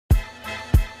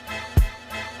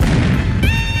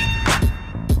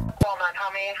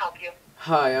may I help you?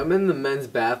 Hi, I'm in the men's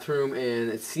bathroom and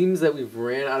it seems that we've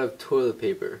ran out of toilet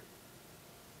paper.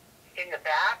 In the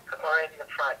back or in the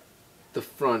front? The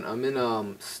front. I'm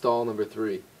in stall number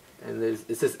 3 and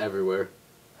it's just everywhere.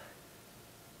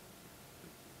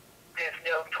 There's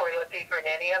no toilet paper in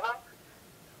any of them?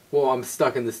 Well, I'm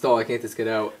stuck in the stall. I can't just get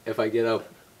out. If I get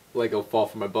up, like, I'll fall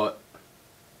from my butt.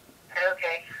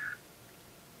 Okay.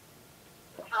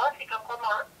 I'll take a couple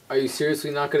more. Are you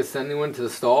seriously not going to send anyone to the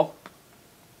stall?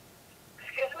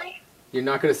 Excuse me? You're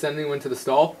not going to send anyone to the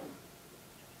stall?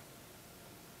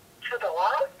 To the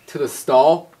what? To the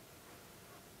stall?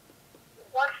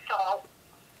 What stall?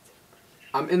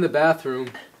 I'm in the bathroom.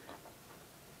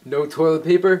 No toilet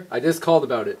paper? I just called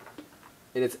about it.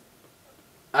 And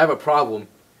I have a problem.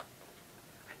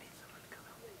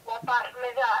 What bathroom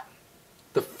is that?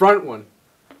 The front one.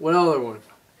 What other one?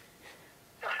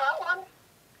 The front one?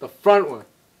 The front one.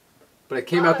 But it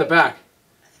came out the back.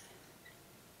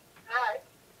 Alright.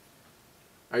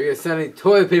 Are you going to send any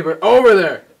toilet paper over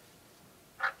there?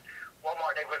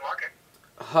 Walmart Neighborhood Market.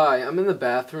 Hi, I'm in the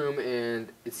bathroom and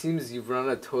it seems you've run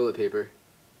out of toilet paper.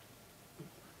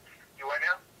 You what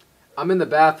now? I'm in the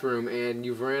bathroom and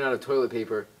you've ran out of toilet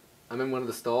paper. I'm in one of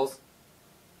the stalls.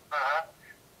 Uh-huh.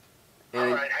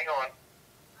 And Alright, hang on.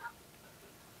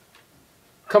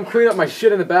 come clean up my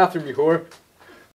shit in the bathroom, you whore.